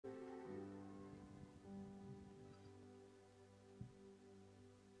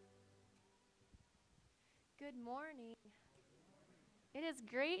Good morning. It is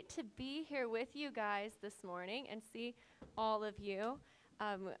great to be here with you guys this morning and see all of you.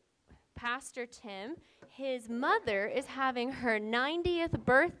 Pastor Tim, his mother is having her 90th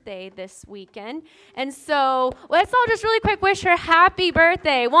birthday this weekend. And so let's all just really quick wish her happy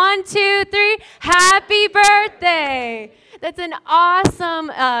birthday. 1, 2, 3, happy birthday. That's an awesome,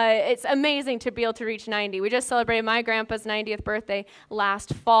 it's amazing to be able to reach 90. We just celebrated my grandpa's 90th birthday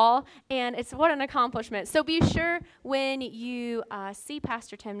last fall, and it's what an accomplishment. So be sure when you see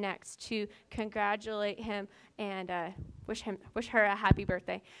Pastor Tim next to congratulate him and wish her a happy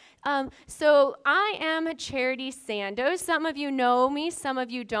birthday. So I am Charitie Sandoz. Some of you know me, some of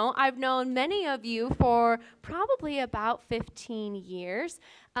you don't. I've known many of you for probably about 15 years.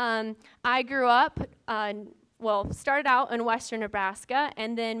 I grew up, started out in western Nebraska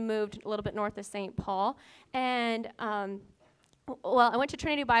and then moved a little bit north of St. Paul. And I went to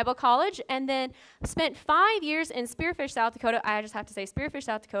Trinity Bible College and then spent 5 years in Spearfish, South Dakota. I just have to say, Spearfish,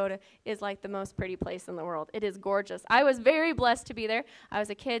 South Dakota is like the most pretty place in the world. It is gorgeous. I was very blessed to be there. I was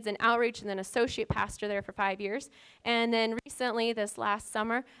a kids and outreach and then associate pastor there for 5 years. And then recently, this last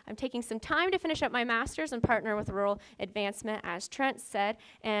summer, I'm taking some time to finish up my master's and partner with Rural Advancement, as Trent said.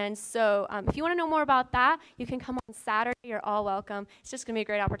 And so if you want to know more about that, you can come on Saturday. You're all welcome. It's just going to be a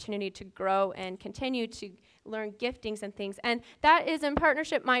great opportunity to grow and continue to learn giftings and things. And that is in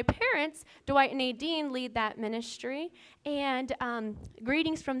partnership. My parents, Dwight and Nadine, lead that ministry. And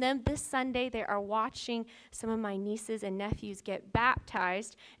greetings from them. This Sunday, they are watching some of my nieces and nephews get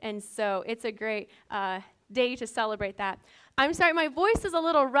baptized. And so it's a great day to celebrate that. I'm sorry, my voice is a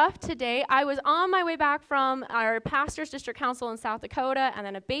little rough today. I was on my way back from our pastor's district council in South Dakota and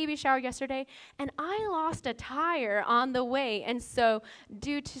then a baby shower yesterday, and I lost a tire on the way. And so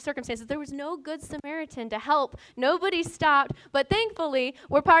due to circumstances, there was no good Samaritan to help. Nobody stopped, but thankfully,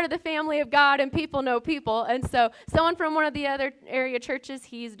 we're part of the family of God, and people know people. And so someone from one of the other area churches,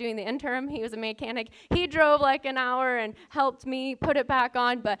 he's doing the interim. He was a mechanic. He drove like an hour and helped me put it back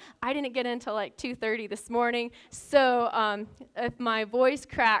on, but I didn't get in until like 2:30 this morning. So if my voice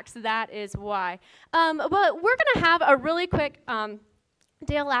cracks, that is why. But we're going to have a really quick,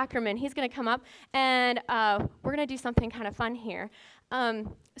 Dale Ackerman, he's going to come up, and we're going to do something kind of fun here.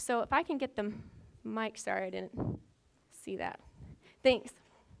 So if I can get the mic, sorry, I didn't see that. Thanks.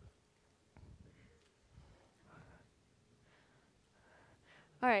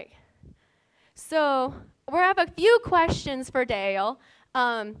 All right. So we have a few questions for Dale.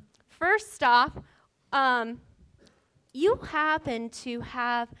 First off, you happen to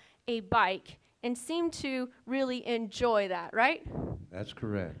have a bike and seem to really enjoy that, right? That's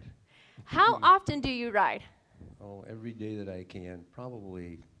correct. How often do you ride? Oh, every day that I can,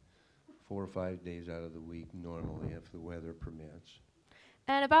 probably 4 or 5 days out of the week normally if the weather permits.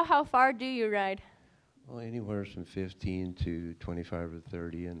 And about how far do you ride? Well, anywhere from 15 to 25 or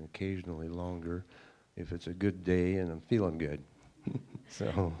 30 and occasionally longer if it's a good day and I'm feeling good.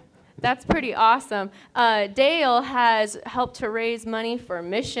 So. That's pretty awesome. Dale has helped to raise money for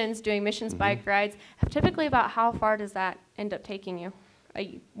missions, doing missions bike rides. Typically, about how far does that end up taking you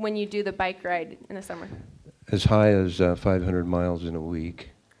when you do the bike ride in the summer? As high as 500 miles in a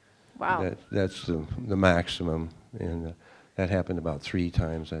week. Wow. That's the maximum, and that happened about 3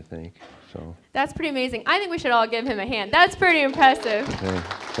 times, I think. So. That's pretty amazing. I think we should all give him a hand. That's pretty impressive. Okay.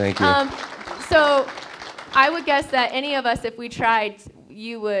 Thank you. So I would guess that any of us, if we tried,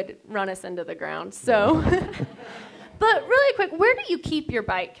 you would run us into the ground. So, but really quick, where do you keep your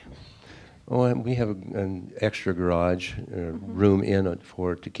bike? Well, we have an extra garage room in it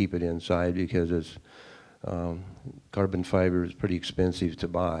for it to keep it inside because it's carbon fiber is pretty expensive to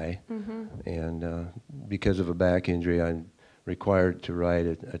buy, and because of a back injury, I'm required to ride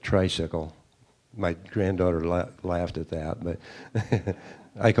a tricycle. My granddaughter laughed at that, but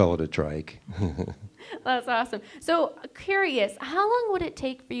I call it a trike. That's awesome. So, curious, how long would it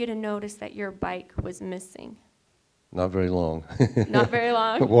take for you to notice that your bike was missing? Not very long. Not very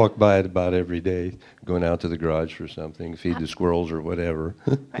long? I walk by it about every day, going out to the garage for something, feed the squirrels or whatever.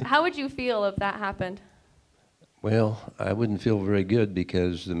 How would you feel if that happened? Well, I wouldn't feel very good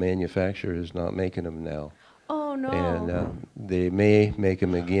because the manufacturer is not making them now. Oh, no. And they may make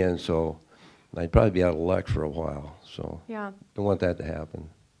them again, so I'd probably be out of luck for a while. So yeah. Don't want that to happen.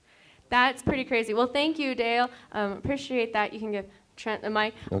 That's pretty crazy. Well, thank you, Dale. Appreciate that. You can give Trent the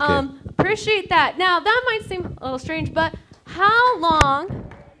mic. Okay. Appreciate that. Now, that might seem a little strange, but how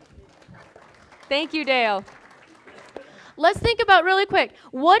long? Thank you, Dale. Let's think about really quick.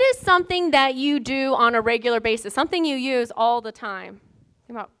 What is something that you do on a regular basis? Something you use all the time?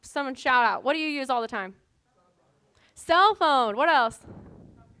 Come on, someone shout out. What do you use all the time? Cell phone. What else?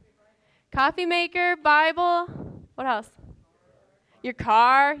 Coffee maker, Bible. What else? Your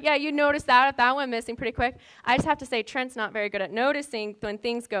car. Yeah, you noticed that went missing pretty quick. I just have to say, Trent's not very good at noticing when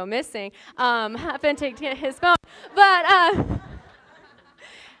things go missing. Happened to get his phone. But,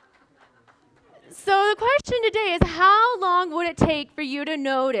 so the question today is, how long would it take for you to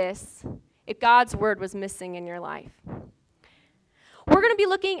notice if God's word was missing in your life? We're going to be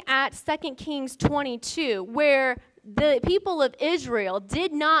looking at 2 Kings 22, where the people of Israel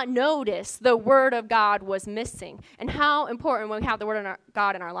did not notice the word of God was missing, and how important when we have the word of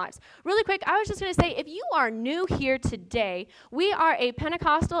God in our lives. Really quick, I was just going to say, if you are new here today, we are a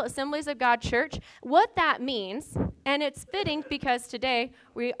Pentecostal Assemblies of God church. What that means, and it's fitting because today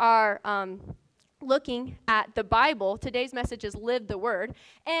we are looking at the Bible. Today's message is Live the Word.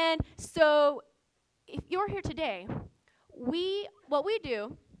 And so if you're here today, what we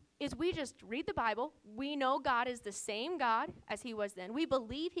do is we just read the Bible. We know God is the same God as he was then. We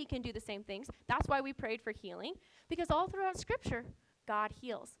believe he can do the same things. That's why we prayed for healing, because all throughout Scripture, God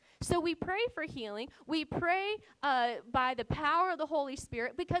heals. So we pray for healing. We pray by the power of the Holy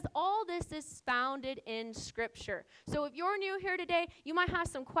Spirit, because all this is founded in Scripture. So if you're new here today, you might have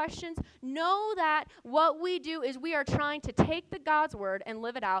some questions. Know that what we do is we are trying to take the God's word and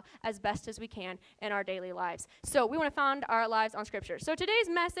live it out as best as we can in our daily lives. So we want to found our lives on Scripture. So today's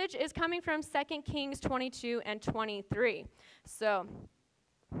message is coming from 2 Kings 22 and 23. So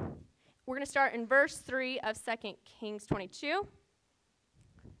we're going to start in verse 3 of 2 Kings 22.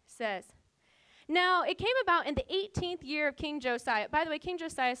 Says, now it came about in the 18th year of King Josiah. By the way, King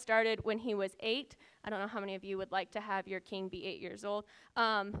Josiah started when he was 8. I don't know how many of you would like to have your king be 8 years old.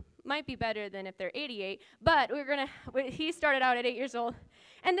 Might be better than if they're 88, but he started out at 8 years old.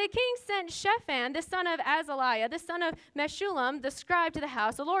 And the king sent Shaphan, the son of Azaliah, the son of Meshullam, the scribe, to the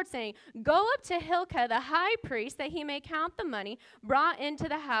house of the Lord, saying, go up to Hilkiah the high priest, that he may count the money brought into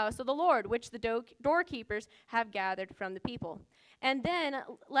the house of the Lord, which the doorkeepers have gathered from the people. And then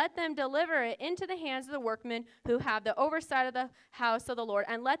let them deliver it into the hands of the workmen who have the oversight of the house of the Lord,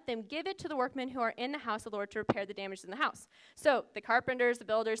 and let them give it to the workmen who are in the house of the Lord to repair the damages in the house. So the carpenters, the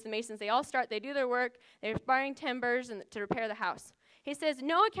builders, the masons, they do their work. They're buying timbers to repair the house. He says,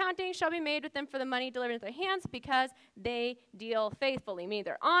 no accounting shall be made with them for the money delivered into their hands, because they deal faithfully. Meaning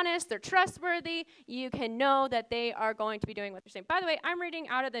they're honest, they're trustworthy. You can know that they are going to be doing what they're saying. By the way, I'm reading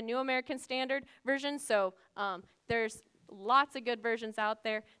out of the New American Standard version, so there's lots of good versions out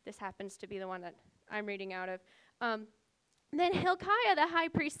there. This happens to be the one that I'm reading out of. Then Hilkiah the high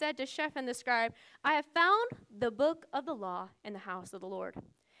priest said to Shaphan the scribe, I have found the book of the law in the house of the Lord.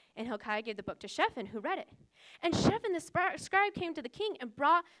 And Hilkiah gave the book to Shaphan, who read it. And Shaphan the scribe came to the king and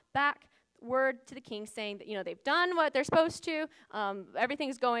brought back word to the king, saying that, they've done what they're supposed to.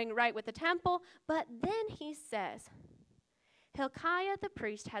 Everything's going right with the temple. But then he says, Hilkiah the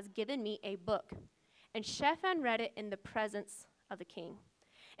priest has given me a book. And Shaphan read it in the presence of the king.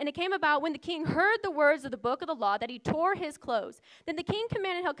 And it came about when the king heard the words of the book of the law that he tore his clothes. Then the king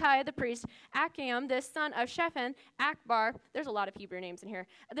commanded Hilkiah the priest, Achim, the son of Shaphan, Akbar, there's a lot of Hebrew names in here,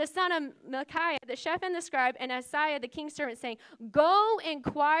 the son of Micaiah, the Shaphan the scribe, and Asaiah the king's servant, saying, go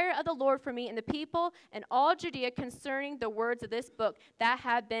inquire of the Lord for me and the people and all Judea concerning the words of this book that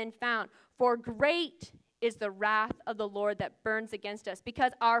have been found. For great is the wrath of the Lord that burns against us,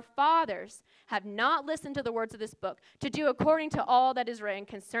 because our fathers have not listened to the words of this book, to do according to all that is written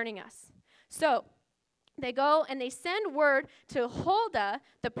concerning us. So they go and they send word to Huldah,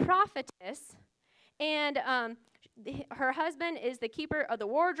 the prophetess, and her husband is the keeper of the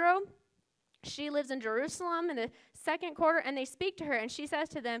wardrobe. She lives in Jerusalem in the second quarter, and they speak to her, and she says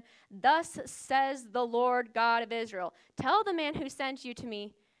to them, thus says the Lord God of Israel, tell the man who sent you to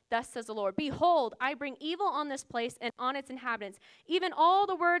me, thus says the Lord, behold, I bring evil on this place and on its inhabitants, even all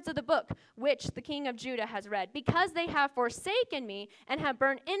the words of the book which the king of Judah has read, because they have forsaken me and have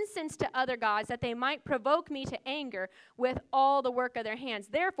burned incense to other gods, that they might provoke me to anger with all the work of their hands.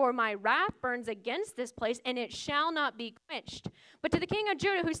 Therefore my wrath burns against this place, and it shall not be quenched. But to the king of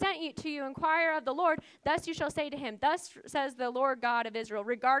Judah who sent you to inquire of the Lord, thus you shall say to him, thus says the Lord God of Israel,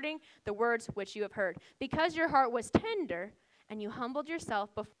 regarding the words which you have heard, because your heart was tender, and you humbled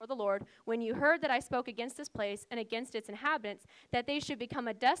yourself before the Lord when you heard that I spoke against this place and against its inhabitants, that they should become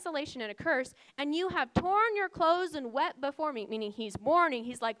a desolation and a curse, and you have torn your clothes and wept before me, meaning he's mourning.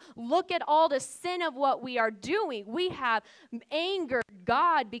 He's like, look at all the sin of what we are doing. We have angered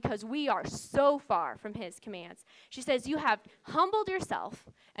God because we are so far from his commands. She says, you have humbled yourself,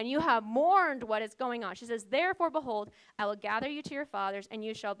 and you have mourned what is going on. She says, therefore, behold, I will gather you to your fathers, and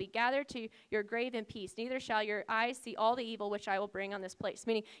you shall be gathered to your grave in peace. Neither shall your eyes see all the evil which I will bring on this place.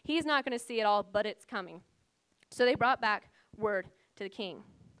 Meaning, he's not going to see it all, but it's coming. So they brought back word to the king.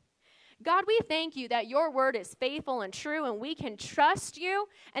 God, we thank you that your word is faithful and true, and we can trust you,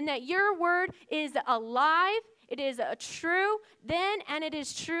 and that your word is alive. It is true then, and it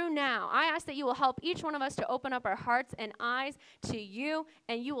is true now. I ask that you will help each one of us to open up our hearts and eyes to you,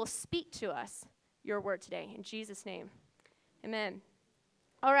 and you will speak to us your word today. In Jesus' name, amen.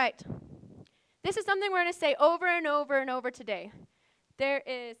 All right. This is something we're going to say over and over and over today. There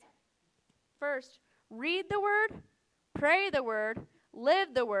is, first, read the word, pray the word,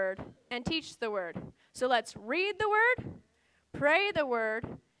 live the word, and teach the word. So let's read the word, pray the word,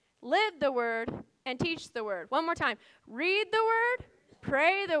 live the word, and teach the word. One more time. Read the word,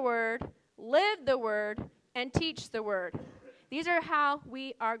 pray the word, live the word, and teach the word. These are how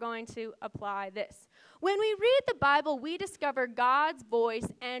we are going to apply this. When we read the Bible, we discover God's voice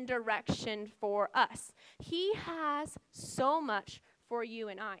and direction for us. He has so much for you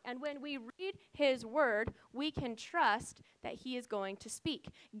and I. And when we read his word, we can trust that he is going to speak.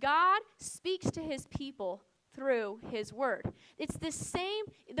 God speaks to his people through his word. It's the same.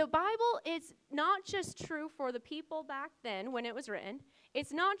 The Bible is not just true for the people back then when it was written.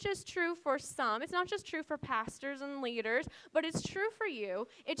 It's not just true for some. It's not just true for pastors and leaders, but it's true for you.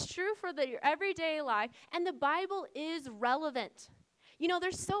 It's true for your everyday life. And the Bible is relevant. You know,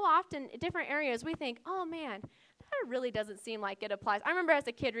 there's so often different areas we think, oh man, that really doesn't seem like it applies. I remember as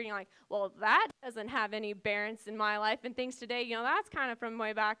a kid reading like, well, that doesn't have any bearance in my life and things today. You know, that's kind of from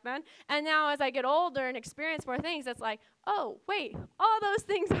way back then. And now as I get older and experience more things, it's like, oh, wait, all those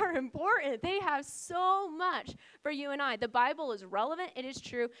things are important. They have so much for you and I. The Bible is relevant. It is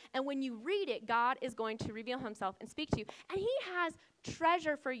true. And when you read it, God is going to reveal himself and speak to you. And he has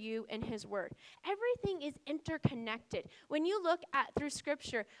treasure for you in his word. Everything is interconnected. When you look at through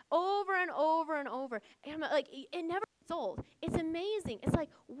scripture over and over and over, and like it never gets old. It's amazing. It's like,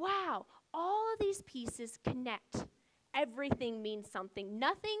 wow, all of these pieces connect. Everything means something.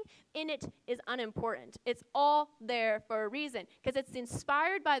 Nothing in it is unimportant. It's all there for a reason because it's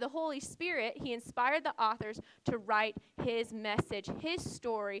inspired by the Holy Spirit. He inspired the authors to write his message, his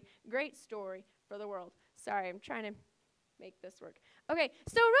story, great story for the world. Sorry, I'm trying to make this work. Okay,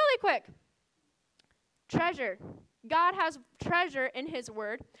 so really quick. Treasure. God has treasure in his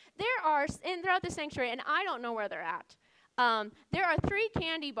word. There are, throughout the sanctuary, and I don't know where they're at. There are 3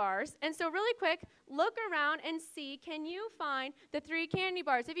 candy bars, and so really quick, look around and see, can you find the 3 candy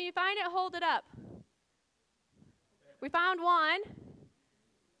bars? If you find it, hold it up. We found one.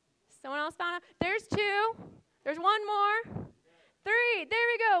 Someone else found it? There's 2. There's one more. 3. There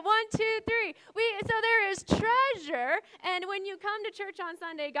we go. 1, 2, 3. So there is treasure, and when you come to church on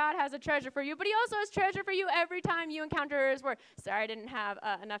Sunday, God has a treasure for you, but he also has treasure for you every time you encounter his word. Sorry, I didn't have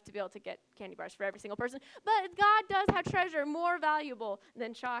enough to be able to get candy bars for every single person, but God does have treasure more valuable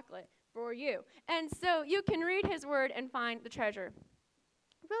than chocolate for you. And so you can read his word and find the treasure.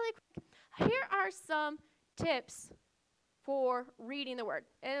 Really quick, here are some tips for reading the word.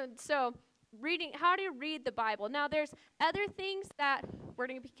 And so how to read the Bible. Now, there's other things that we're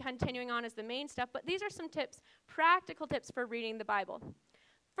going to be continuing on as the main stuff, but these are some tips, practical tips for reading the Bible.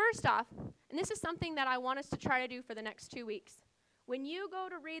 First off, and this is something that I want us to try to do for the next 2 weeks. When you go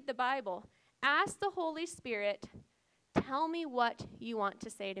to read the Bible, ask the Holy Spirit, tell me what you want to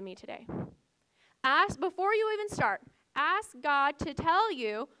say to me today. Ask, before you even start, ask God to tell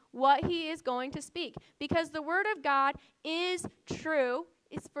you what he is going to speak, because the word of God is true.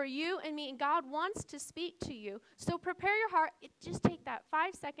 It's for you and me, and God wants to speak to you. So prepare your heart. Just take that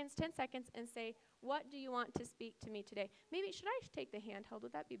 5 seconds, 10 seconds, and say, what do you want to speak to me today? Maybe, should I take the handheld?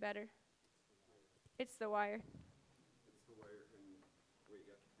 Would that be better? It's the wire. It's the wire. And wait,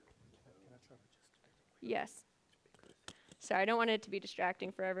 Can I try to just... Yes. Sorry, I don't want it to be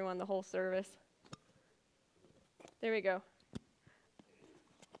distracting for everyone the whole service. There we go.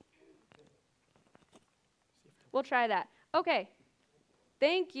 We'll try that. Okay.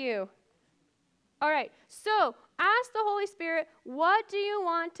 Thank you. All right, so ask the Holy Spirit, what do you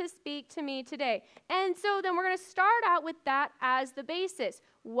want to speak to me today? And so then we're going to start out with that as the basis.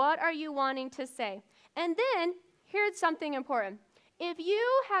 What are you wanting to say? And then here's something important. If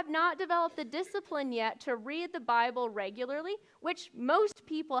you have not developed the discipline yet to read the Bible regularly, which most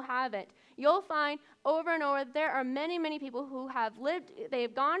people haven't, you'll find over and over there are many, many people who have lived,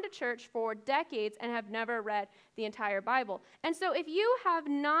 they've gone to church for decades and have never read the entire Bible. And so if you have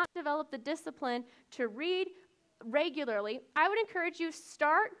not developed the discipline to read regularly, I would encourage you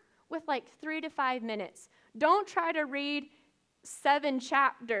start with like 3 to 5 minutes. Don't try to read 7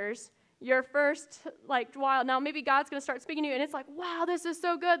 chapters your first while. Now maybe God's going to start speaking to you and it's like, wow, this is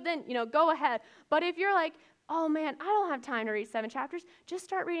so good, then go ahead. But if you're like oh man, I don't have time to read 7 chapters. Just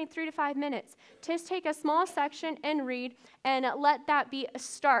start reading 3 to 5 minutes. Just take a small section and read, and let that be a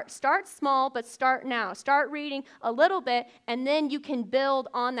start. Start small, but start now. Start reading a little bit, and then you can build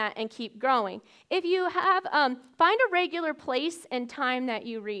on that and keep growing. If you have, find a regular place and time that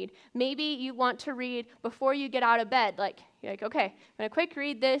you read. Maybe you want to read before you get out of bed. You're like, okay, I'm going to quick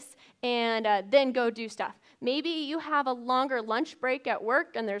read this and then go do stuff. Maybe you have a longer lunch break at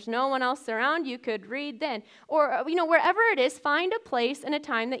work and there's no one else around. You could read then. Or, wherever it is, find a place and a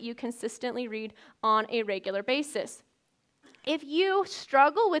time that you consistently read on a regular basis. If you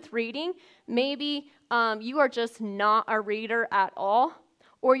struggle with reading, maybe you are just not a reader at all,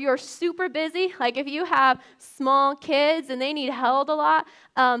 or you're super busy. Like if you have small kids and they need held a lot,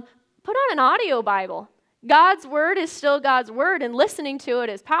 put on an audio Bible. God's word is still God's word, and listening to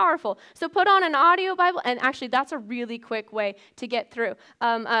it is powerful. So put on an audio Bible, and actually that's a really quick way to get through.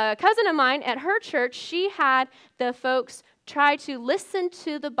 A cousin of mine at her church, she had the folks try to listen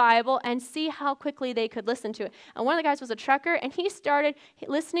to the Bible and see how quickly they could listen to it. And one of the guys was a trucker, and he started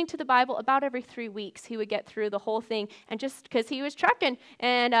listening to the Bible about every 3 weeks. He would get through the whole thing, and just because he was trucking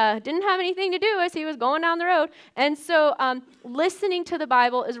and didn't have anything to do as he was going down the road. And so listening to the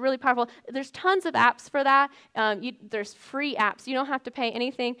Bible is really powerful. There's tons of apps for that. There's free apps. You don't have to pay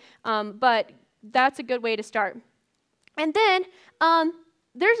anything, but that's a good way to start. And then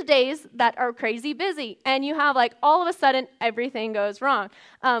there's days that are crazy busy, and you have all of a sudden everything goes wrong,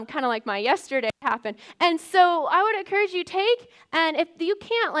 kind of like my yesterday happened. And so I would encourage you and if you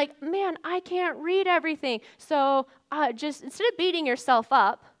can't, man, I can't read everything. So just instead of beating yourself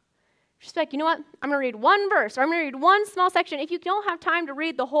up, just you know what? I'm going to read one verse, or I'm going to read one small section. If you don't have time to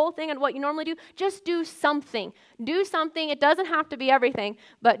read the whole thing and what you normally do, just do something. Do something. It doesn't have to be everything,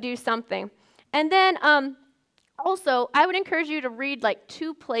 but do something. And then also, I would encourage you to read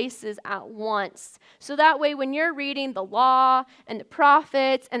 2 places at once. So that way, when you're reading the law and the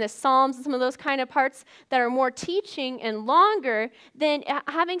prophets and the Psalms and some of those kind of parts that are more teaching and longer, then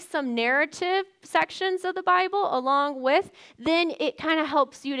having some narrative sections of the Bible along with, then it kind of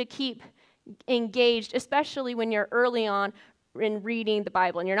helps you to keep engaged, especially when you're early on in reading the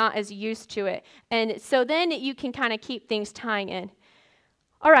Bible and you're not as used to it. And so then you can kind of keep things tying in.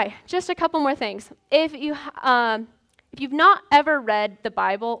 All right, just a couple more things. If you've not ever read the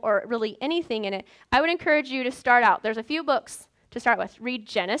Bible or really anything in it, I would encourage you to start out. There's a few books to start with. Read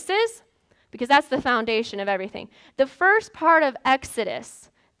Genesis, because that's the foundation of everything. The first part of Exodus,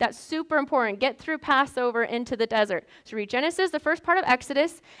 that's super important. Get through Passover into the desert. So read Genesis, the first part of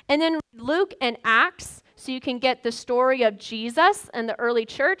Exodus, and then Luke and Acts, so you can get the story of Jesus and the early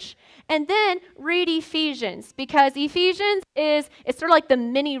church. And then read Ephesians, because Ephesians it's sort of like the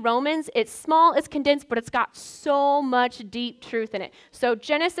mini Romans. It's small, it's condensed, but it's got so much deep truth in it. So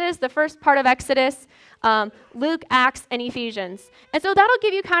Genesis, the first part of Exodus, Luke, Acts, and Ephesians. And so that'll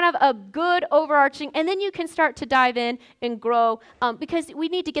give you kind of a good overarching, and then you can start to dive in and grow, because we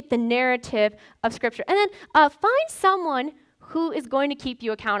need to get the narrative of Scripture. And then find someone who is going to keep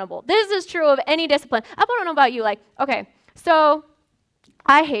you accountable. This is true of any discipline. I don't know about you, okay, so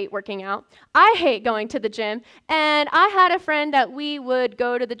I hate working out. I hate going to the gym. And I had a friend that we would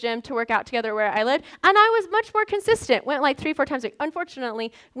go to the gym to work out together where I lived, and I was much more consistent. Went 3-4 times a week.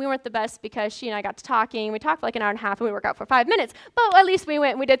 Unfortunately, we weren't the best because she and I got to talking. We talked for an hour and a half, and we worked out for 5 minutes. But at least we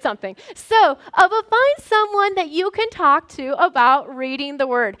went and we did something. So, but find someone that you can talk to about reading the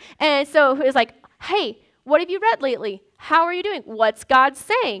Word. And so it was hey, what have you read lately? How are you doing? What's God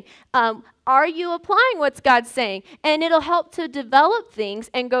saying? Are you applying what's God saying? And it'll help to develop things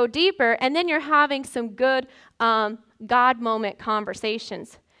and go deeper, and then you're having some good God moment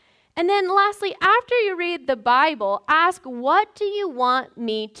conversations. And then lastly, after you read the Bible, ask, what do you want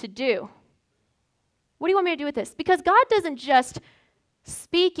me to do? What do you want me to do with this? Because God doesn't just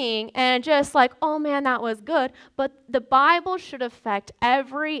speaking and just oh man, that was good, but the Bible should affect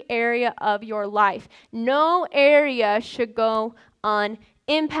every area of your life. No area should go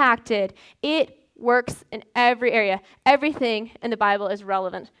unimpacted. It works in every area. Everything in the Bible is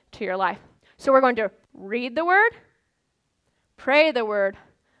relevant to your life. So we're going to read the Word, pray the Word,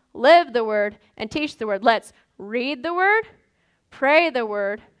 live the Word, and teach the Word. Let's read the Word, pray the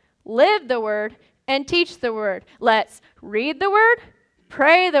Word, live the Word, and teach the Word. Let's read the Word,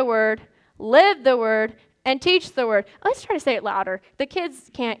 pray the Word, live the Word, and teach the Word. Let's try to say it louder. The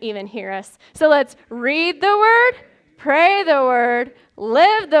kids can't even hear us. So let's read the Word, pray the Word,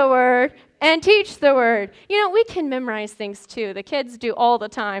 live the Word, and teach the Word. We can memorize things too. The kids do all the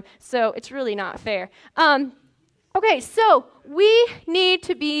time, so it's really not fair. Okay, so we need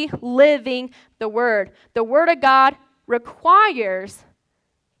to be living the Word. The Word of God requires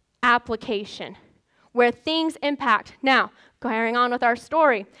application. where things impact. Now, carrying on with our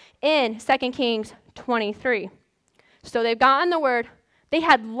story in 2 Kings 23. So they've gotten the word. They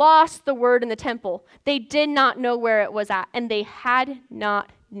had lost the word in the temple. They did not know where it was at, and they had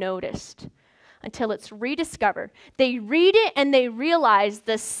not noticed until it's rediscovered. They read it and they realize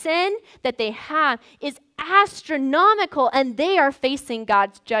the sin that they have is astronomical, and they are facing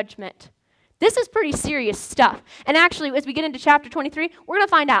God's judgment. This is pretty serious stuff. And actually, as we get into chapter 23, we're going to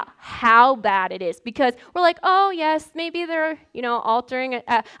find out how bad it is, because we're like, oh, yes, maybe they're, offering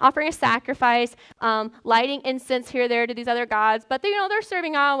a sacrifice, lighting incense here or there to these other gods, but they're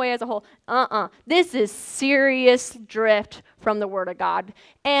serving Yahweh as a whole. This is serious drift from the word of God.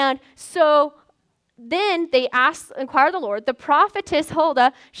 And so then they inquire of the Lord. The prophetess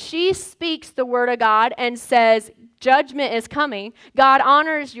Huldah, she speaks the word of God and says, judgment is coming. God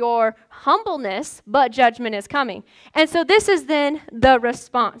honors your humbleness, but judgment is coming. And so this is then the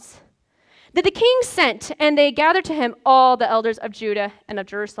response. That the king sent, and they gathered to him all the elders of Judah and of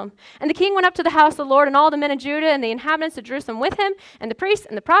Jerusalem. And the king went up to the house of the Lord, and all the men of Judah and the inhabitants of Jerusalem with him, and the priests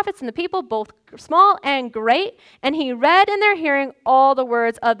and the prophets and the people, both small and great. And he read in their hearing all the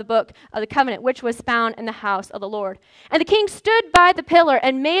words of the book of the covenant, which was found in the house of the Lord. And the king stood by the pillar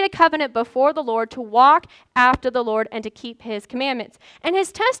and made a covenant before the Lord to walk after the Lord and to keep his commandments and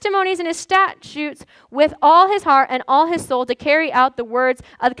his testimonies and his statutes with all his heart and all his soul, to carry out the words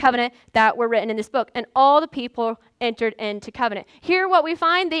of the covenant that were written in this book. And all the people entered into covenant. Here what we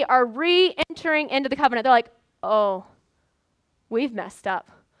find, they are re-entering into the covenant. They're like, oh, we've messed up.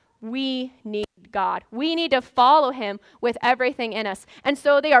 We need God. We need to follow him with everything in us. And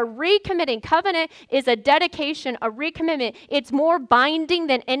so they are recommitting. Covenant is a dedication, a recommitment. It's more binding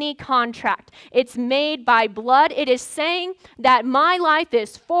than any contract. It's made by blood. It is saying that my life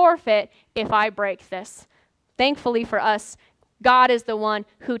is forfeit if I break this. Thankfully for us, God is the one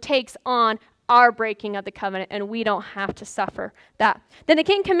who takes on our breaking of the covenant, and we don't have to suffer that. Then the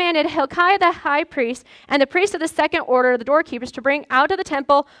king commanded Hilkiah the high priest and the priests of the second order, the doorkeepers, to bring out of the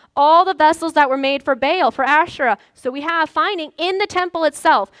temple all the vessels that were made for Baal, for Asherah. So we have finding in the temple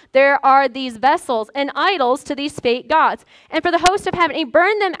itself, there are these vessels and idols to these fake gods. And for the host of heaven, he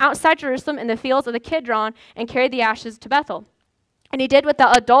burned them outside Jerusalem in the fields of the Kidron and carried the ashes to Bethel. And he did with the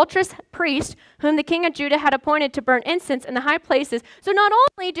adulterous priest, whom the king of Judah had appointed to burn incense in the high places. So not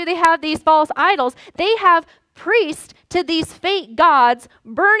only do they have these false idols, they have priests to these fake gods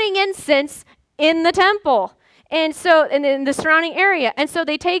burning incense in the temple. And so, in the surrounding area. And so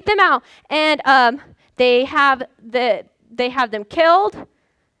they take them out, and they have them killed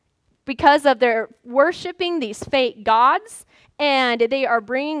because of their worshiping these fake gods. And they are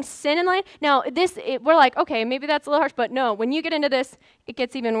bringing sin in line. Now, we're like, okay, maybe that's a little harsh, but no, when you get into this, it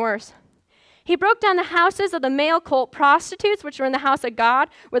gets even worse. He broke down the houses of the male cult prostitutes, which were in the house of God,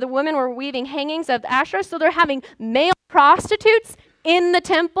 where the women were weaving hangings of Asherah. So they're having male prostitutes in the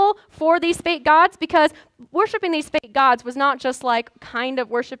temple for these fake gods, because worshiping these fake gods was not just like kind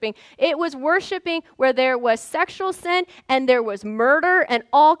of worshiping. It was worshiping where there was sexual sin and there was murder and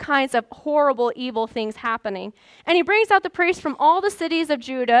all kinds of horrible, evil things happening. And he brings out the priests from all the cities of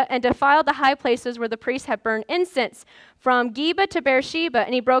Judah and defiled the high places where the priests had burned incense, from Geba to Beersheba.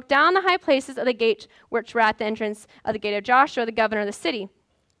 And he broke down the high places of the gate, which were at the entrance of the gate of Joshua, the governor of the city.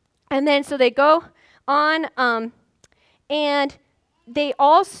 And then so they go on, and they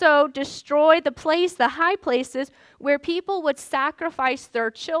also destroyed the high places where people would sacrifice their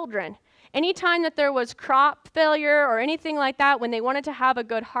children. Anytime that there was crop failure or anything like that, when they wanted to have a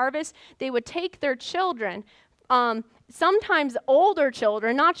good harvest, they would take their children, sometimes older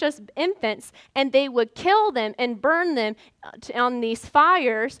children, not just infants, and they would kill them and burn them on these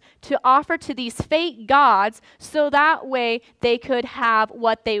fires to offer to these fake gods, so that way they could have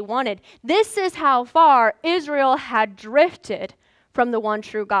what they wanted. This is how far Israel had drifted from the one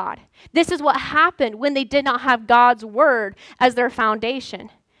true God. This is what happened when they did not have God's word as their foundation.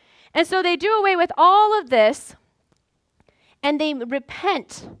 And so they do away with all of this, and they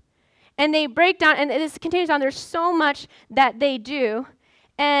repent, and they break down, and this continues on. There's so much that they do,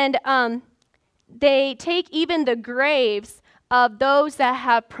 and they take even the graves of those that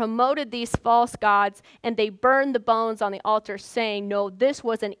have promoted these false gods, and they burn the bones on the altar, saying, no, this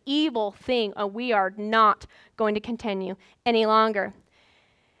was an evil thing, and we are not going to continue any longer.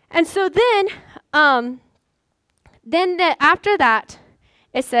 And so then after that,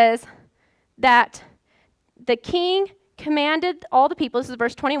 it says that the king commanded all the people, this is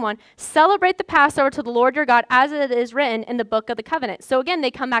verse 21, celebrate the Passover to the Lord your God as it is written in the book of the covenant. So again, they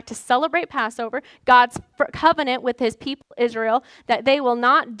come back to celebrate Passover, God's covenant with his people Israel, that they will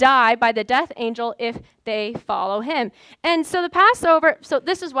not die by the death angel if they follow him. And so the Passover, so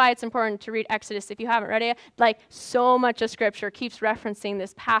this is why it's important to read Exodus if you haven't read it. Like, so much of Scripture keeps referencing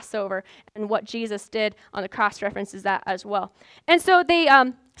this Passover, and what Jesus did on the cross references that as well. And so they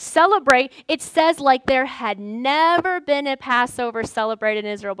celebrate. It says like there had never been a Passover celebrated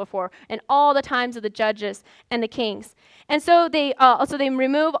in Israel before in all the times of the judges and the kings. And so they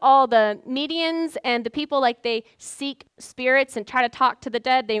remove all the medians and the people, like they seek spirits and try to talk to the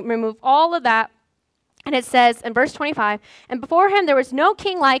dead. They remove all of that. And it says in verse 25, and before him there was no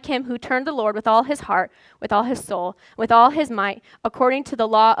king like him who turned the Lord with all his heart, with all his soul, with all his might, according to the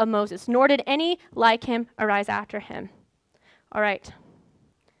law of Moses, nor did any like him arise after him. All right.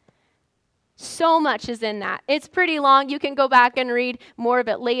 So much is in that. It's pretty long. You can go back and read more of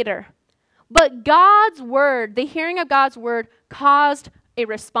it later. But God's word, the hearing of God's word, caused a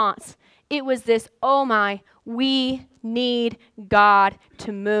response. It was this, oh my, we need God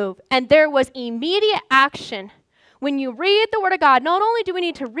to move. And there was immediate action. When you read the Word of God, not only do we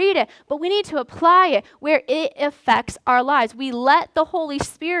need to read it, but we need to apply it where it affects our lives. We let the Holy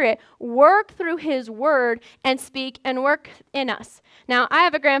Spirit work through His Word and speak and work in us. Now, I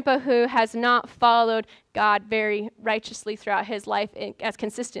have a grandpa who has not followed God very righteously throughout his life as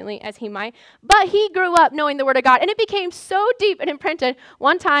consistently as he might, but he grew up knowing the Word of God, and it became so deep and imprinted.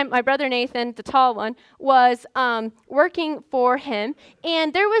 One time, my brother Nathan, the tall one, was working for him,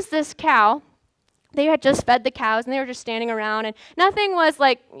 and there was this cow. They had just fed the cows, and they were just standing around, and nothing was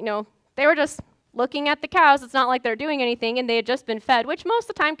like, they were just looking at the cows. It's not like they're doing anything, and they had just been fed, which most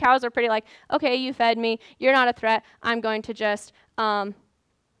of the time cows are pretty like, okay, you fed me. You're not a threat. I'm going to just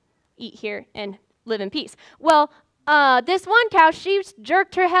eat here and live in peace. Well, this one cow, she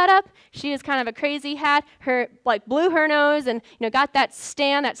jerked her head up. She is kind of a crazy hat. Her blew her nose and got that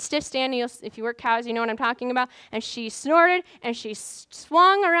stand, that stiff stand. If you work cows, you know what I'm talking about. And she snorted and she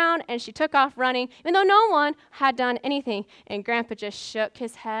swung around and she took off running, even though no one had done anything. And Grandpa just shook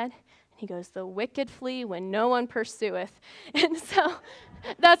his head. He goes, "The wicked flee when no one pursueth." And so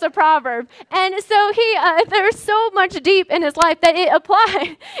that's a proverb. And so there's so much deep in his life that it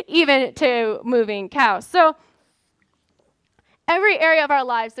applied even to moving cows. So every area of our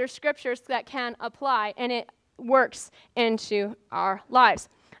lives, there's scriptures that can apply, and it works into our lives.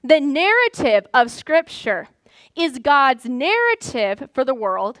 The narrative of Scripture is God's narrative for the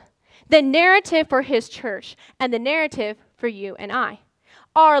world, the narrative for His church, and the narrative for you and I.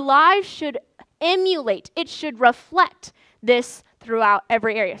 Our lives should emulate, it should reflect this throughout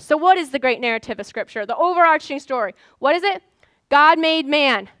every area. So what is the great narrative of Scripture? The overarching story. What is it? God made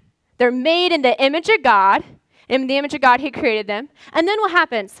man. They're made in the image of God. In the image of God, He created them. And then what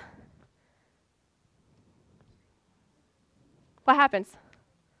happens? What happens?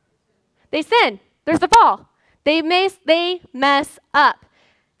 They sin. There's the fall. They mess up.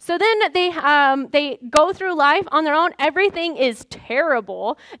 So then they go through life on their own. Everything is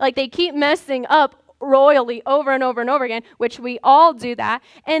terrible. Like they keep messing up royally over and over and over again, which we all do that.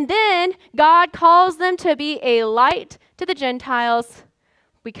 And then God calls them to be a light to the Gentiles,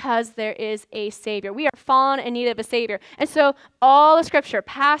 because there is a Savior. We are fallen in need of a Savior. And so all the Scripture,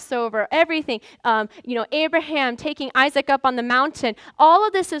 Passover, everything, Abraham taking Isaac up on the mountain, all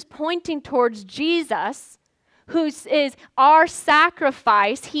of this is pointing towards Jesus, who is our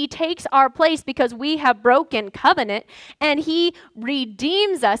sacrifice. He takes our place because we have broken covenant, and He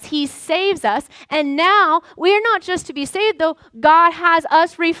redeems us. He saves us. And now we are not just to be saved, though. God has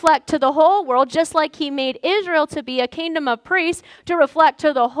us reflect to the whole world, just like He made Israel to be a kingdom of priests to reflect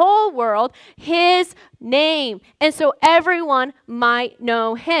to the whole world His name. And so everyone might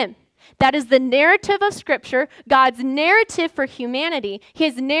know Him. That is the narrative of Scripture, God's narrative for humanity,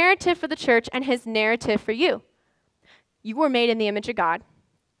 His narrative for the church, and His narrative for you. You were made in the image of God,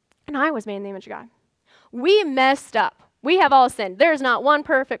 and I was made in the image of God. We messed up. We have all sinned. There's not one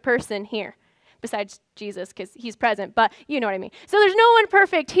perfect person here, besides Jesus, because He's present, but you know what I mean. So there's no one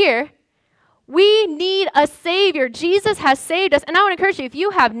perfect here. We need a Savior. Jesus has saved us, and I want to encourage you, if you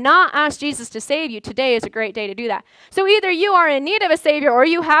have not asked Jesus to save you, today is a great day to do that. So either you are in need of a Savior or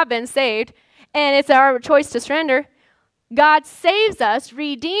you have been saved, and it's our choice to surrender. God saves us,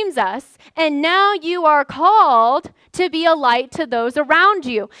 redeems us, and now you are called to be a light to those around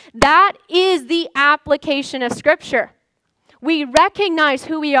you. That is the application of Scripture. We recognize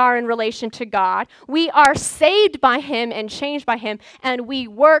who we are in relation to God. We are saved by him and changed by him, and we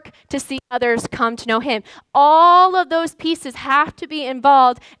work to see others come to know him. All of those pieces have to be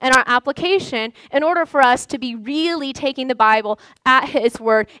involved in our application in order for us to be really taking the Bible at his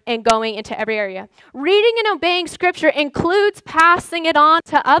word and going into every area. Reading and obeying Scripture includes passing it on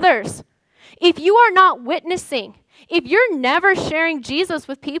to others. If you are not witnessing, if you're never sharing Jesus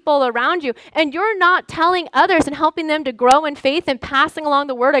with people around you, and you're not telling others and helping them to grow in faith and passing along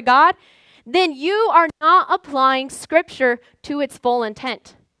the Word of God, then you are not applying Scripture to its full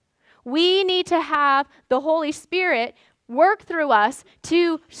intent. We need to have the Holy Spirit work through us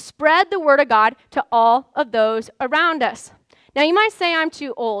to spread the Word of God to all of those around us. Now, you might say I'm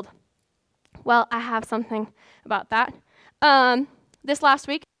too old. Well, I have something about that. This last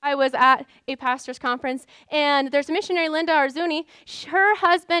week, I was at a pastor's conference, and there's a missionary, Linda Arzuni. Her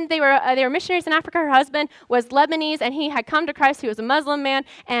husband, they were missionaries in Africa. Her husband was Lebanese, and he had come to Christ. He was a Muslim man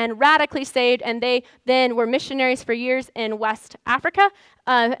and radically saved, and they then were missionaries for years in West Africa,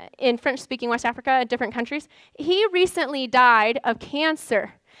 in French-speaking West Africa, different countries. He recently died of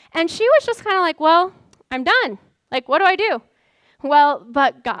cancer, and she was just kind of like, well, I'm done. Like, what do I do? Well,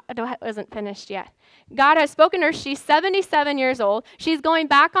 but God wasn't finished yet. God has spoken to her. She's 77 years old. She's going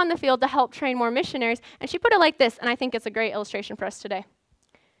back on the field to help train more missionaries. And she put it like this, and I think it's a great illustration for us today.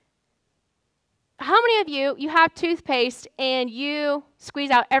 How many of you have toothpaste and you squeeze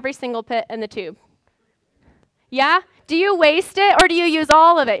out every single bit in the tube? Yeah? Do you waste it or do you use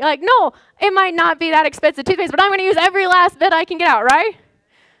all of it? You're like, no, it might not be that expensive toothpaste, but I'm going to use every last bit I can get out, right?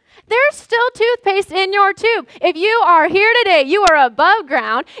 There's still toothpaste in your tube. If you are here today, you are above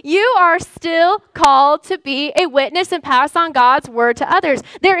ground, you are still called to be a witness and pass on God's word to others.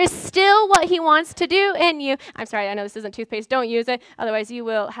 There is still what he wants to do in you. I'm sorry, I know this isn't toothpaste. Don't use it. Otherwise, you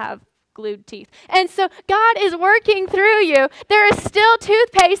will have glued teeth. And so God is working through you. There is still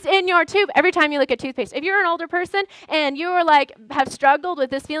toothpaste in your tube every time you look at toothpaste. If you're an older person and you are like have struggled with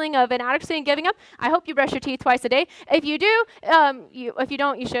this feeling of inadequacy and giving up, I hope you brush your teeth twice a day. If you do, if you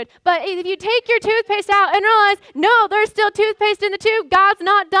don't, you should. But if you take your toothpaste out and realize, no, there's still toothpaste in the tube, God's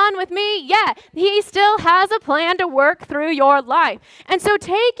not done with me yet. He still has a plan to work through your life. And so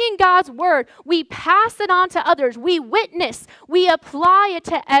taking God's word, we pass it on to others. We witness. We apply it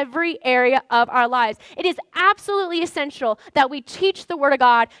to every area of our lives. It is absolutely essential that we teach the Word of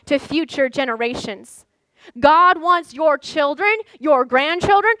God to future generations. God wants your children, your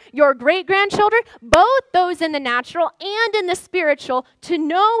grandchildren, your great-grandchildren, both those in the natural and in the spiritual, to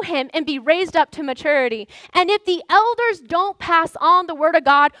know Him and be raised up to maturity. And if the elders don't pass on the Word of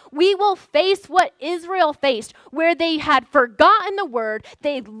God, we will face what Israel faced, where they had forgotten the Word,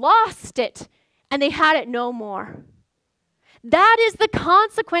 they lost it, and they had it no more. That is the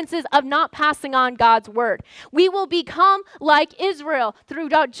consequences of not passing on God's word. We will become like Israel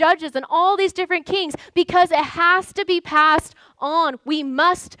throughout Judges and all these different kings because it has to be passed on. We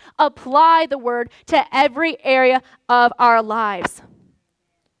must apply the word to every area of our lives.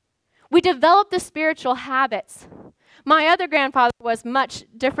 We develop the spiritual habits. My other grandfather was a much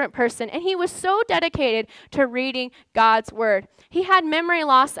different person, and he was so dedicated to reading God's word. He had memory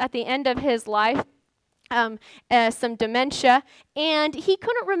loss at the end of his life. Some dementia, and he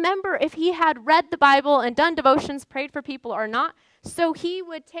couldn't remember if he had read the Bible and done devotions, prayed for people or not. So he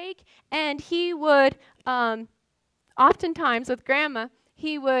would take and he would, oftentimes with Grandma,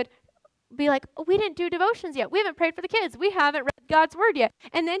 he would be like, oh, we didn't do devotions yet. We haven't prayed for the kids. We haven't read God's word yet.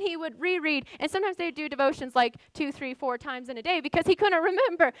 And then he would reread, and sometimes they would do devotions like 2, 3, 4 times in a day because he couldn't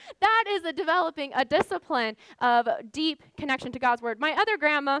remember. That is developing a discipline of deep connection to God's word. My other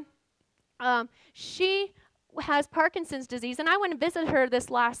grandma, she has Parkinson's disease, and I went and visited her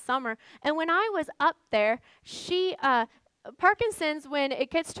this last summer. And when I was up there, Parkinson's, when it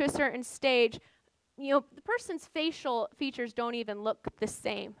gets to a certain stage, the person's facial features don't even look the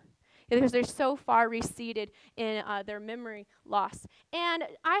same because they're so far receded in their memory loss. And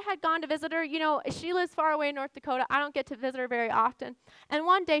I had gone to visit her. She lives far away in North Dakota. I don't get to visit her very often. And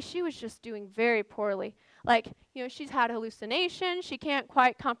one day, she was just doing very poorly. Like, she's had hallucinations. She can't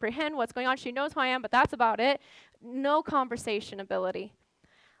quite comprehend what's going on. She knows who I am, but that's about it. No conversation ability.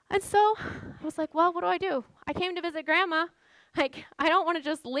 And so I was like, well, what do I do? I came to visit Grandma. Like, I don't want to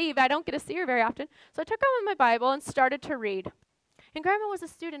just leave. I don't get to see her very often. So I took out my Bible and started to read. And Grandma was a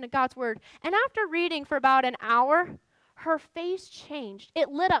student of God's word. And after reading for about an hour, her face changed. It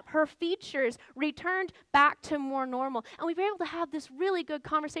lit up. Her features returned back to more normal. And we were able to have this really good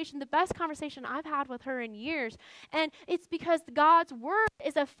conversation, the best conversation I've had with her in years. And it's because God's word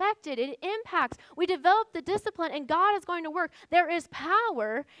is affected. It impacts. We develop the discipline, and God is going to work. There is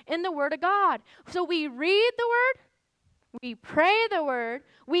power in the word of God. So we read the word, we pray the word,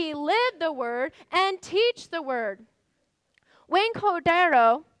 we live the word, and teach the word. Wayne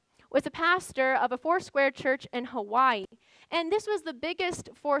Cordero was a pastor of a Foursquare church in Hawaii. And this was the biggest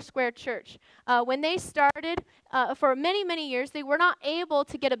Foursquare church. When they started, for many, many years, they were not able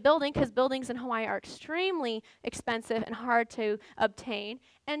to get a building because buildings in Hawaii are extremely expensive and hard to obtain.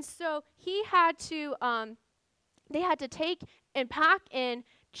 And so they had to take and pack in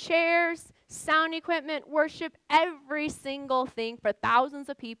chairs, sound equipment, worship, every single thing for thousands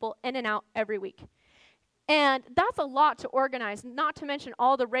of people in and out every week. And that's a lot to organize, not to mention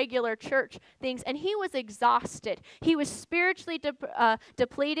all the regular church things. And he was exhausted. He was spiritually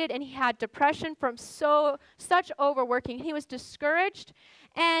depleted, and he had depression from such overworking. He was discouraged.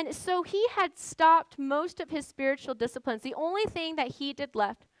 And so he had stopped most of his spiritual disciplines. The only thing that he did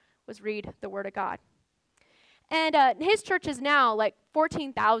left was read the Word of God. And his church is now like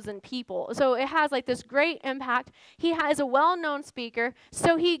 14,000 people. So it has like this great impact. He has a well-known speaker.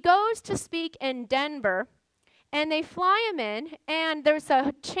 So he goes to speak in Denver, and they fly him in, and there's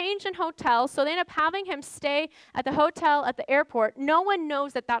a change in hotel. So they end up having him stay at the hotel at the airport. No one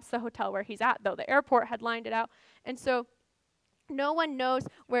knows that that's the hotel where he's at, though. The airport had lined it out. And so no one knows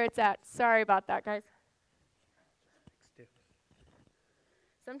where it's at. Sorry about that, guys.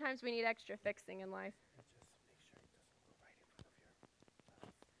 Sometimes we need extra fixing in life.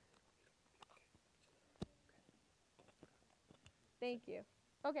 Thank you.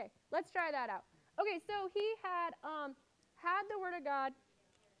 Okay, let's try that out. Okay, so he had the Word of God.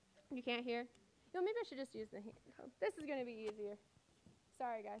 You can't hear? Maybe I should just use the hand. This is going to be easier.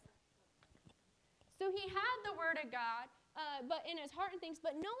 Sorry, guys. So he had the Word of God, but in his heart and things,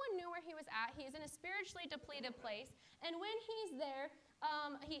 but no one knew where he was at. He's in a spiritually depleted place. And when he's there,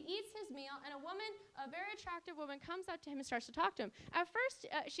 he eats his meal, and a very attractive woman, comes up to him and starts to talk to him. At first,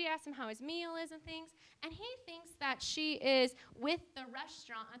 she asks him how his meal is and things, and he thinks that she is with the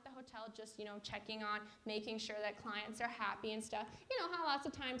restaurant at the hotel, just, checking on, making sure that clients are happy and stuff. How lots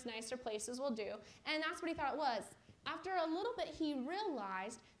of times nicer places will do. And that's what he thought it was. After a little bit, he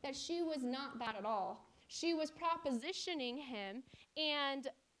realized that she was not that at all. She was propositioning him, and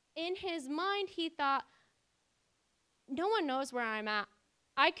in his mind, he thought, no one knows where I'm at.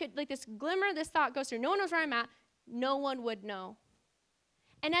 This thought goes through, no one knows where I'm at. No one would know.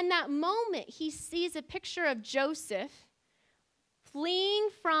 And in that moment, he sees a picture of Joseph fleeing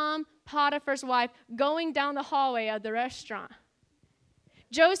from Potiphar's wife, going down the hallway of the restaurant.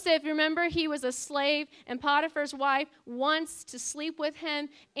 Joseph, remember, he was a slave, and Potiphar's wife wants to sleep with him,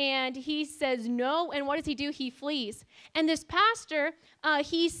 and he says no, and what does he do? He flees. And this pastor,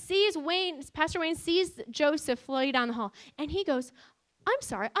 Pastor Wayne sees Joseph flee down the hall, and he goes, I'm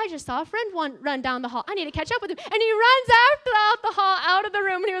sorry, I just saw a friend run down the hall. I need to catch up with him. And he runs out the hall, out of the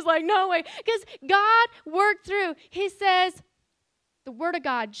room, and he was like, no way, because God worked through. He says, the Word of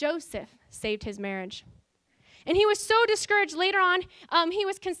God, Joseph saved his marriage. And he was so discouraged later on, he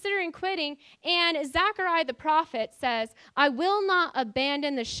was considering quitting. And Zechariah the prophet says, I will not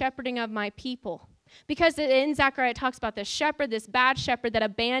abandon the shepherding of my people. Because in Zechariah it talks about this shepherd, this bad shepherd that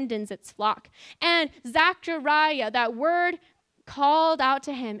abandons its flock. And Zechariah, that word called out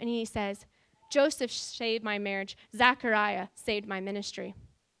to him, and he says, Joseph saved my marriage. Zechariah saved my ministry.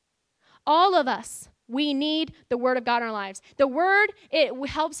 All of us, we need the Word of God in our lives. The Word, it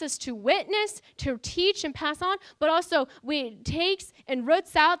helps us to witness, to teach and pass on, but also it takes and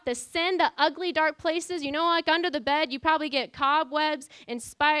roots out the sin, the ugly, dark places. Like under the bed, you probably get cobwebs and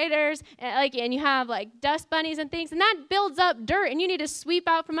spiders, and you have dust bunnies and things, and that builds up dirt, and you need to sweep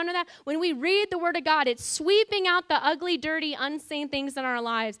out from under that. When we read the Word of God, it's sweeping out the ugly, dirty, unseen things in our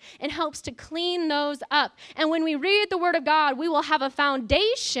lives and helps to clean those up. And when we read the Word of God, we will have a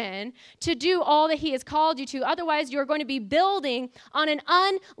foundation to do all that He has called you to. Otherwise, you're going to be building on an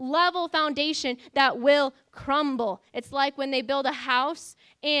unlevel foundation that will crumble. It's like when they build a house,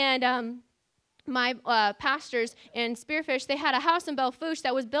 and my pastors in Spearfish, they had a house in Belfouche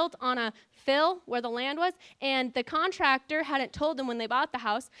that was built on a fill where the land was, and the contractor hadn't told them when they bought the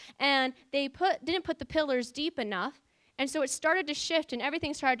house, and they didn't put the pillars deep enough. And so it started to shift, and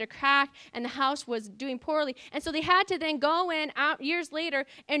everything started to crack, and the house was doing poorly. And so they had to then go in years later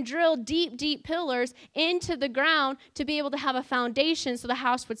and drill deep, deep pillars into the ground to be able to have a foundation so the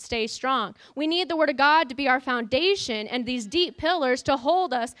house would stay strong. We need the Word of God to be our foundation and these deep pillars to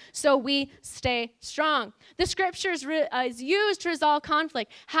hold us so we stay strong. The Scriptures is used to resolve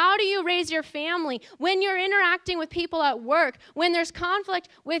conflict. How do you raise your family? When you're interacting with people at work, when there's conflict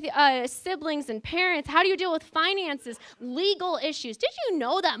with siblings and parents, how do you deal with finances? Legal issues. Did you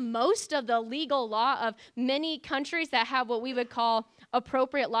know that most of the legal law of many countries that have what we would call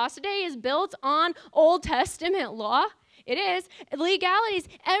appropriate laws today is built on Old Testament law? It is. Legalities.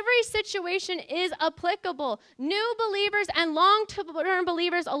 Every situation is applicable. New believers and long-term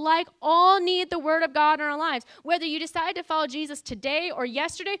believers alike all need the word of God in our lives. Whether you decide to follow Jesus today or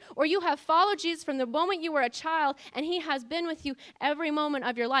yesterday, or you have followed Jesus from the moment you were a child and he has been with you every moment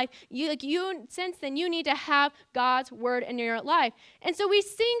of your life, since then you need to have God's word in your life. And so we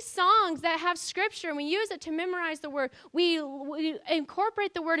sing songs that have scripture and we use it to memorize the word. We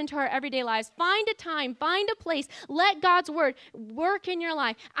incorporate the word into our everyday lives. Find a time, find a place, let God's word work in your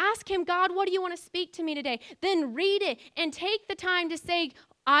life. Ask him, God, what do you want to speak to me today? Then read it and take the time to say,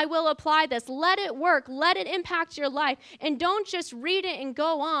 I will apply this. Let it work. Let it impact your life. And don't just read it and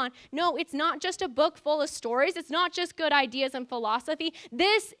go on. No, it's not just a book full of stories. It's not just good ideas and philosophy.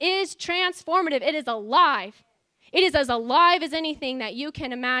 This is transformative. It is alive. It is as alive as anything that you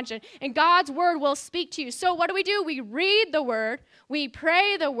can imagine. And God's word will speak to you. So what do? We read the word, we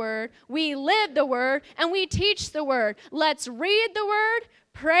pray the word, we live the word, and we teach the word. Let's read the word,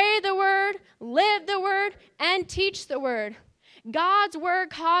 pray the word, live the word, and teach the word. God's word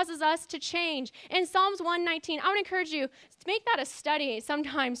causes us to change. In Psalms 119, I would encourage you to make that a study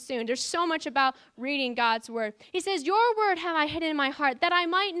sometime soon. There's so much about reading God's word. He says, your word have I hidden in my heart that I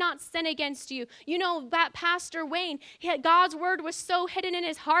might not sin against you. You know, that Pastor Wayne, God's word was so hidden in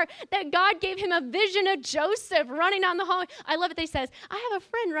his heart that God gave him a vision of Joseph running down the hall. I love it. They says, I have a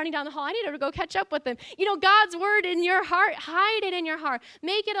friend running down the hall. I need to go catch up with him. You know, God's word in your heart, hide it in your heart.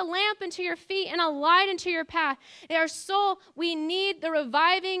 Make it a lamp unto your feet and a light unto your path. Our soul, we need the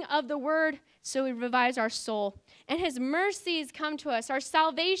reviving of the word so it revives our soul. And his mercies come to us, our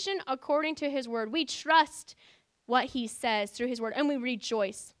salvation according to his word. We trust what he says through his word, and we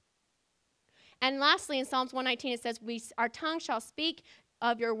rejoice. And lastly, in Psalms 119, it says, our tongue shall speak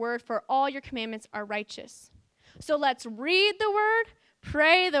of your word, for all your commandments are righteous. So let's read the word,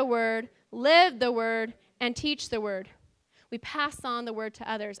 pray the word, live the word, and teach the word. We pass on the word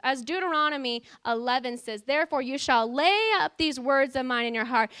to others. As Deuteronomy 11 says, therefore you shall lay up these words of mine in your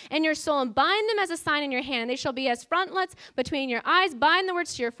heart and your soul, and bind them as a sign in your hand. They shall be as frontlets between your eyes. Bind the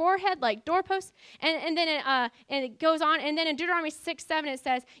words to your forehead like doorposts. And then it goes on. And then in Deuteronomy 6:7 it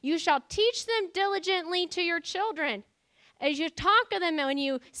says, you shall teach them diligently to your children. As you talk to them, when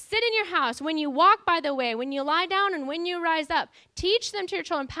you sit in your house, when you walk by the way, when you lie down and when you rise up, teach them to your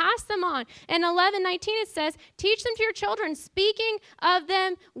children, pass them on. And 11:19 it says, teach them to your children, speaking of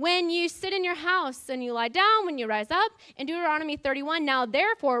them when you sit in your house and you lie down, when you rise up. In Deuteronomy 31, now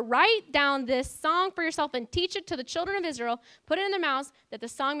therefore write down this song for yourself and teach it to the children of Israel, put it in their mouths, that the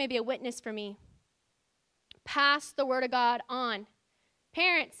song may be a witness for me. Pass the word of God on.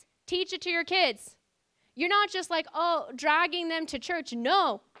 Parents, teach it to your kids. You're not just like, dragging them to church.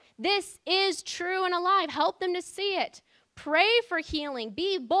 No, this is true and alive. Help them to see it. Pray for healing.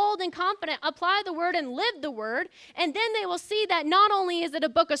 Be bold and confident. Apply the word and live the word. And then they will see that not only is it a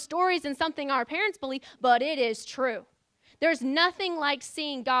book of stories and something our parents believe, but it is true. There's nothing like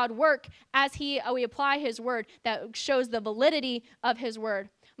seeing God work as we apply his word that shows the validity of his word.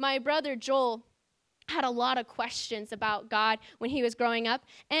 My brother Joel had a lot of questions about God when he was growing up,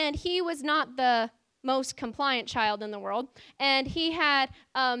 and he was not the most compliant child in the world, and he had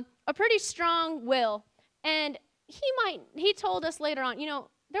a pretty strong will, and he told us later on,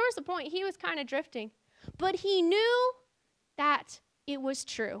 there was a point he was kind of drifting, but he knew that it was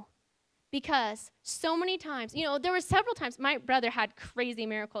true, because so many times, there were several times my brother had crazy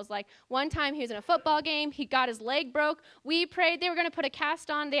miracles. Like one time he was in a football game, he got his leg broke. We prayed, they were going to put a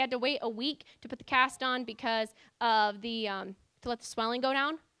cast on. They had to wait a week to put the cast on because of to let the swelling go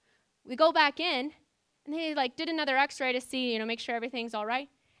down. We go back in, and they did another x-ray to see, make sure everything's all right.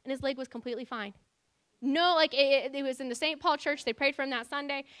 And his leg was completely fine. No, it was in the St. Paul church. They prayed for him that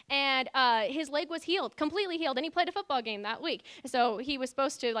Sunday. And his leg was healed, completely healed. And he played a football game that week. So he was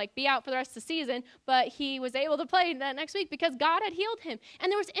supposed to be out for the rest of the season. But he was able to play that next week because God had healed him.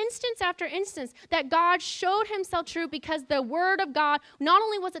 And there was instance after instance that God showed himself true because the word of God, not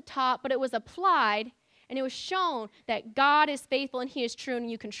only was it taught, but it was applied. And it was shown that God is faithful and he is true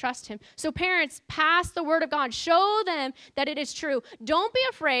and you can trust him. So parents, pass the word of God. Show them that it is true. Don't be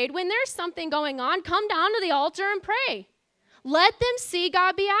afraid. When there's something going on, come down to the altar and pray. Let them see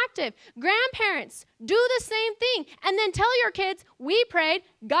God be active. Grandparents, do the same thing. And then tell your kids, we prayed,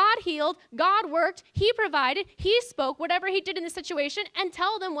 God healed, God worked, he provided, he spoke, whatever he did in the situation, and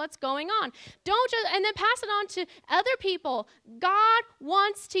tell them what's going on. And then pass it on to other people. God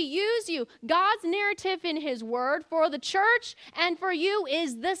wants to use you. God's narrative in his word for the church and for you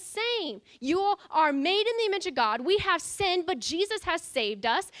is the same. You are made in the image of God. We have sinned, but Jesus has saved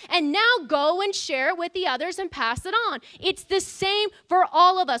us. And now go and share it with the others and pass it on. It's the same for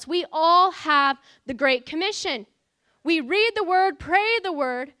all of us. We all have the Great Commission. We read the word, pray the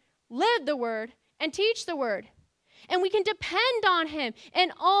word, live the word, and teach the word. And we can depend on him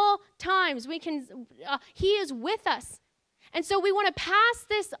in all times. He is with us. And so we want to pass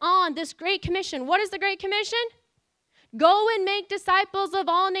this on, this Great Commission. What is the Great Commission? Go and make disciples of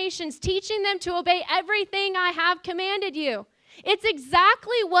all nations, teaching them to obey everything I have commanded you. It's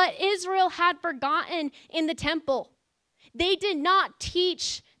exactly what Israel had forgotten in the temple. They did not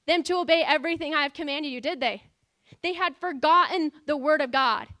teach them to obey everything I have commanded you, did they? They had forgotten the word of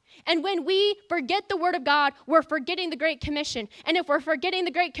God. And when we forget the word of God, we're forgetting the Great Commission. And if we're forgetting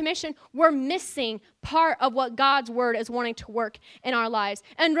the Great Commission, we're missing part of what God's word is wanting to work in our lives.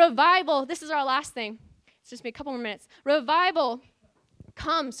 And revival, this is our last thing. It's just a couple more minutes. Revival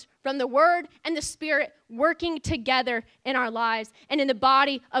comes from the word and the spirit working together in our lives and in the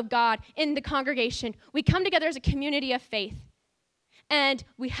body of God, in the congregation. We come together as a community of faith. And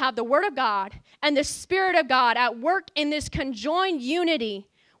we have the word of God and the spirit of God at work in this conjoined unity,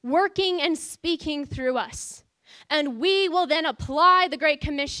 working and speaking through us. And we will then apply the Great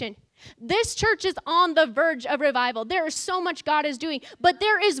Commission. This church is on the verge of revival. There is so much God is doing, but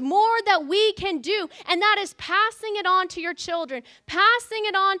there is more that we can do, and that is passing it on to your children, passing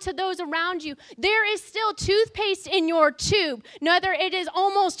it on to those around you. There is still toothpaste in your tube. Whether it is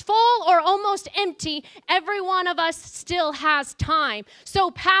almost full or almost empty, every one of us still has time. So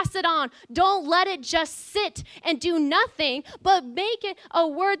pass it on. Don't let it just sit and do nothing, but make it a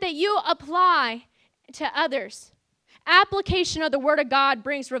word that you apply to others. Application of the word of God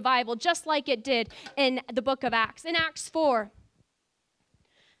brings revival, just like it did in the book of Acts. In Acts 4,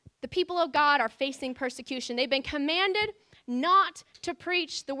 the people of God are facing persecution. They've been commanded not to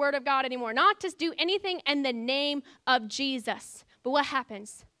preach the word of God anymore, not to do anything in the name of Jesus. But what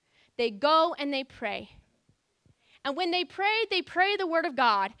happens? They go and they pray. And when they pray the word of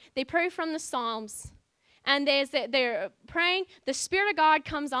God. They pray from the Psalms. And they're praying, the Spirit of God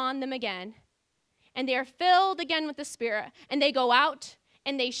comes on them again. And they are filled again with the Spirit. And they go out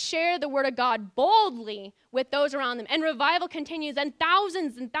and they share the word of God boldly with those around them. And revival continues, and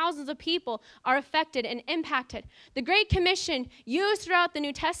thousands of people are affected and impacted. The Great Commission used throughout the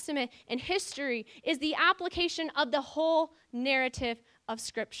New Testament and history is the application of the whole narrative of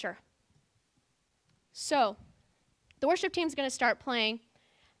Scripture. So, the worship team is going to start playing.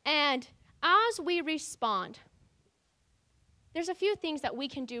 And as we respond, there's a few things that we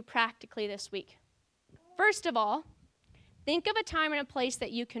can do practically this week. First of all, think of a time and a place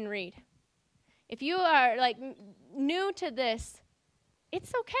that you can read. If you are new to this,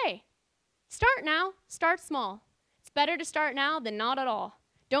 it's okay. Start now. Start small. It's better to start now than not at all.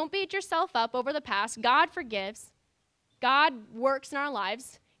 Don't beat yourself up over the past. God forgives. God works in our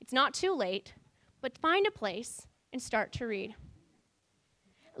lives. It's not too late, but find a place and start to read.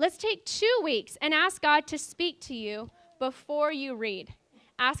 Let's take 2 weeks and ask God to speak to you before you read.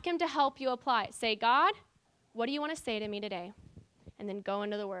 Ask him to help you apply it. Say, God, what do you want to say to me today? And then go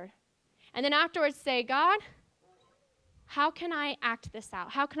into the word. And then afterwards say, God, how can I act this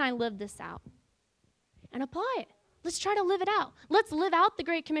out? How can I live this out? And apply it. Let's try to live it out. Let's live out the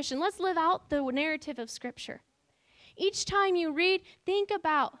Great Commission. Let's live out the narrative of Scripture. Each time you read, think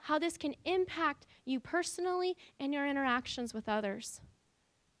about how this can impact you personally and your interactions with others.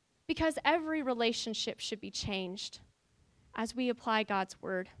 Because every relationship should be changed as we apply God's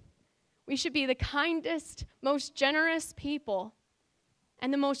word. We should be the kindest, most generous people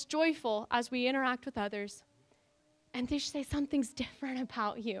and the most joyful as we interact with others. And they should say something's different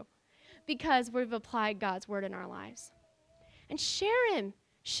about you because we've applied God's word in our lives. And share him.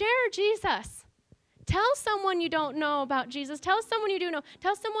 Share Jesus. Tell someone you don't know about Jesus. Tell someone you do know.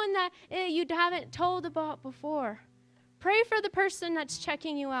 Tell someone that you haven't told about before. Pray for the person that's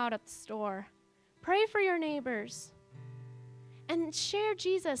checking you out at the store. Pray for your neighbors. And share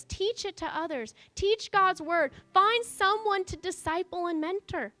Jesus. Teach it to others. Teach God's word. Find someone to disciple and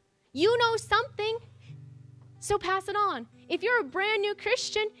mentor. You know something, so pass it on. If you're a brand new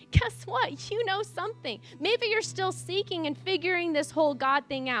Christian, guess what? You know something. Maybe you're still seeking and figuring this whole God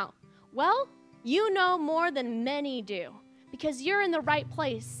thing out. Well, you know more than many do because you're in the right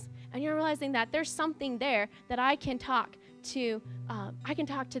place and you're realizing that there's something there that I can talk to. I can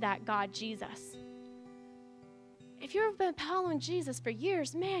talk to that God, Jesus. If you've been following Jesus for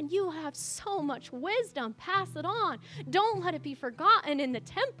years, man, you have so much wisdom. Pass it on. Don't let it be forgotten in the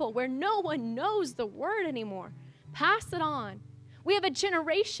temple where no one knows the word anymore. Pass it on. We have a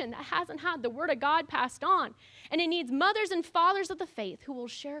generation that hasn't had the word of God passed on, and it needs mothers and fathers of the faith who will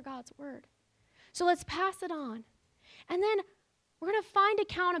share God's word. So let's pass it on. And then we're going to find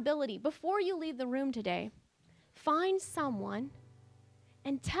accountability. Before you leave the room today, find someone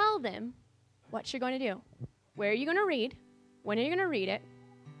and tell them what you're going to do. where are you going to read, when are you going to read it,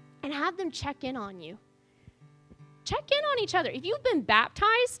 and have them check in on you. Check in on each other. If you've been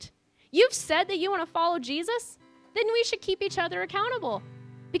baptized, you've said that you want to follow Jesus, then we should keep each other accountable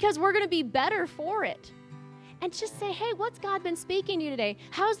because we're going to be better for it. And just say, hey, what's God been speaking to you today?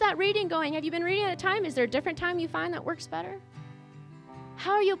 How's that reading going? Have you been reading at a time? Is there a different time you find that works better?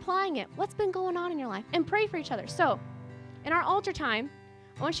 How are you applying it? What's been going on in your life? And pray for each other. So in our altar time,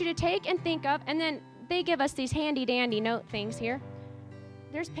 I want you to take and think of, and then they give us these handy-dandy note things here.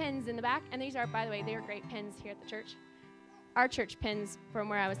 There's pens in the back, and these are, by the way, they're great pens here at the church. Our church pens from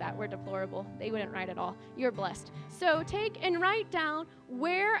where I was at were deplorable. They wouldn't write at all. You're blessed. So take and write down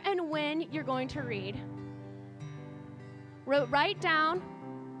where and when you're going to read. Write down,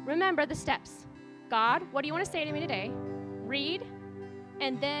 remember the steps. God, what do you want to say to me today? Read,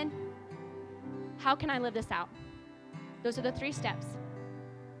 and then how can I live this out? Those are the 3 steps.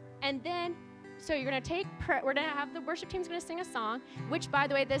 And then, so you're going to take, we're going to have the worship team's going to sing a song, which, by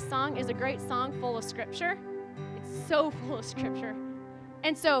the way, this song is a great song full of scripture. It's so full of scripture.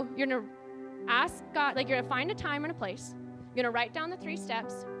 And so you're going to ask God, like you're going to find a time and a place. You're going to write down the 3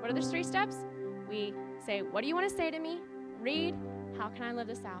 steps. What are those 3 steps? We say, what do you want to say to me? Read, how can I live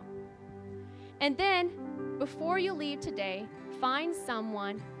this out? And then, before you leave today, find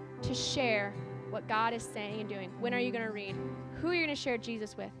someone to share what God is saying and doing. When are you going to read? Who are you going to share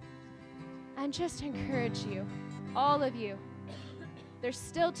Jesus with? And just encourage you, all of you, there's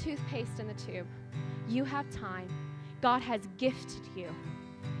still toothpaste in the tube. You have time. God has gifted you.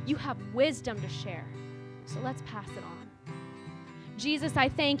 You have wisdom to share. So let's pass it on. Jesus, I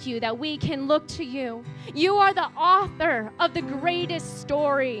thank you that we can look to you. You are the author of the greatest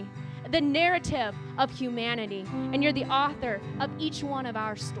story, the narrative of humanity, and you're the author of each one of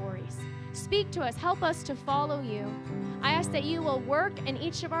our stories. Speak to us. Help us to follow you. I ask that you will work in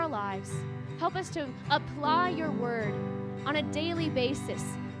each of our lives. Help us to apply your word on a daily basis.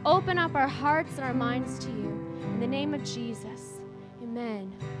 Open up our hearts and our minds to you. In the name of Jesus,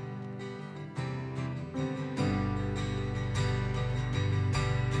 amen.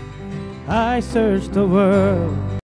 I searched the world